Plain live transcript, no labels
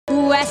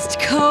West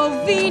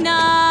Covina,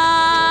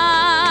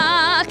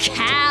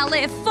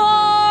 California.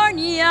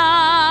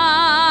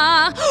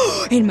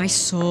 In my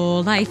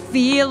soul I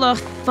feel a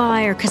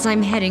fire, 'cause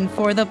I'm heading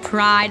for the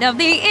pride of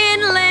the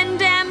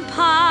Inland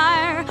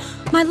Empire.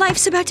 My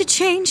life's about to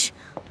change.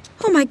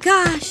 Oh my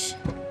gosh.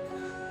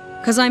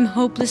 'Cause I'm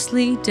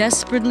hopelessly,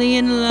 desperately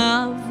in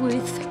love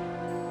with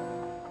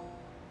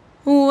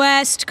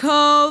West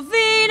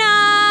Covina.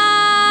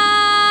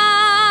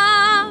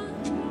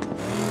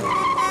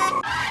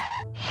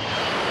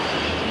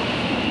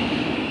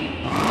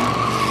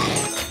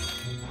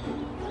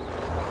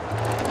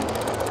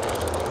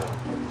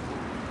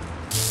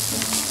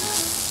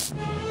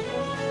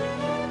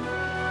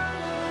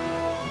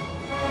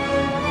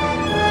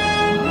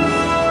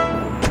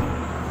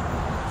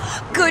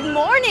 Good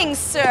morning,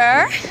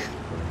 sir.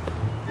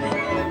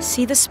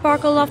 See the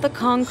sparkle off the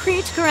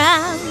concrete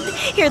ground,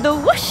 hear the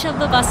whoosh of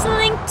the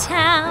bustling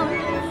town.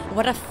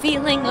 What a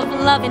feeling of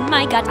love in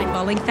my gut. I'm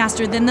falling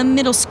faster than the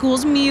middle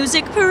school's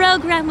music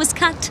program was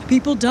cut.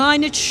 People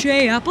dine at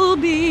Shea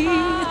Appleby,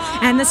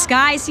 and the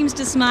sky seems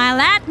to smile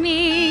at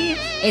me.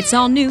 It's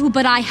all new,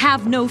 but I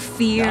have no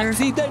fear.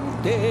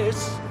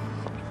 Accidentes.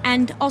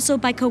 And also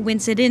by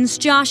coincidence,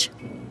 Josh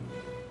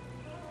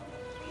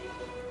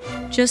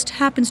just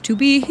happens to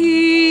be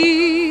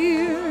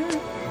here.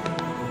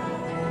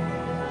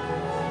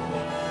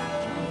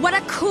 What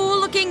a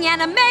cool-looking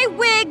anime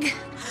wig!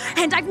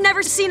 And I've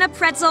never seen a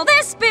pretzel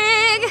this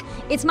big!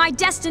 It's my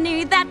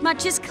destiny, that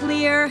much is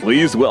clear.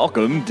 Please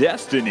welcome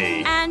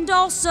Destiny. And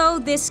also,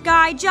 this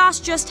guy, Josh,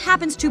 just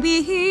happens to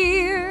be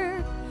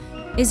here.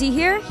 Is he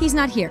here? He's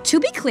not here. To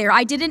be clear,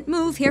 I didn't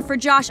move here for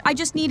Josh. I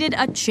just needed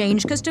a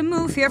change, 'cause to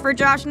move here for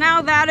Josh,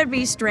 now that'd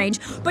be strange.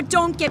 But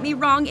don't get me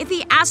wrong, if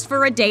he asked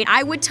for a date,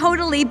 I would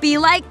totally be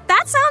like,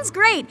 that sounds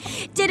great.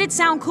 Did it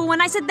sound cool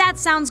when I said that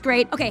sounds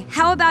great? Okay,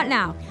 how about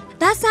now?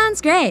 That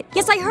sounds great.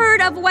 Yes, I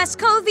heard of West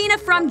Covina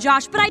from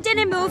Josh, but I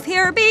didn't move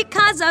here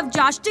because of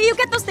Josh. Do you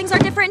get those things are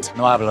different?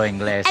 No hablo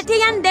inglés.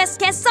 Entiendes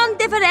que son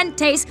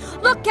diferentes.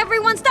 Look,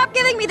 everyone, stop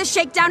giving me the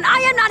shakedown. I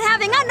am not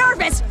having a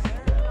nervous.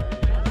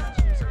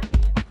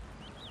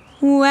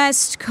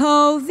 West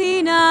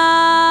Covina,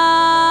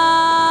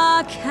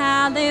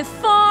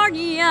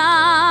 California.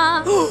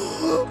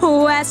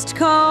 West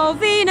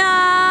Covina,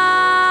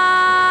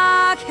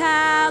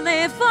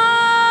 California.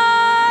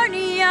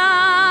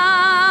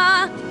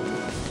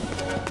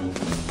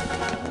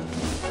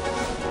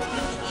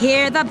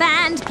 Hear the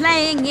band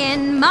playing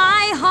in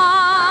my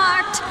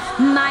heart.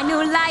 My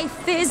new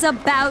life is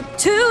about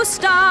to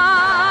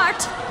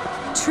start.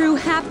 True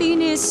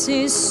happiness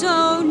is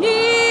so near.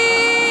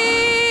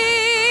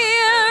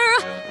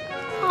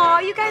 Oh,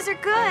 you guys are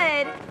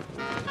good.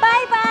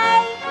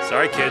 Bye-bye.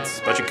 Sorry, kids.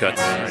 Budget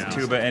cuts.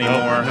 Tuba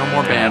anymore. No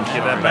more band.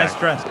 Give that back. Nice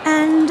dress.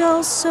 And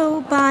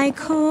also by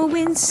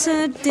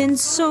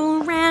coincidence,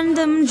 so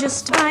random,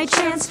 just by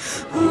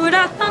chance. Who'd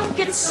have thunk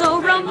it's so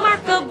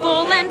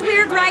remarkable and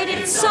weird, right?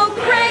 It's so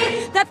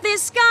great that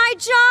this guy,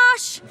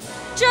 Josh,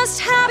 just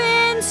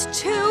happens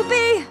to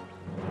be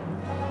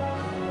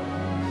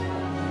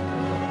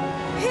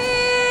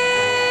here.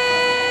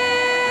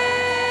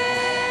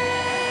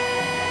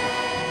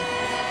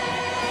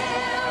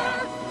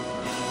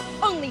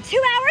 Only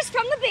 2 hours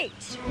from the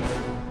beach.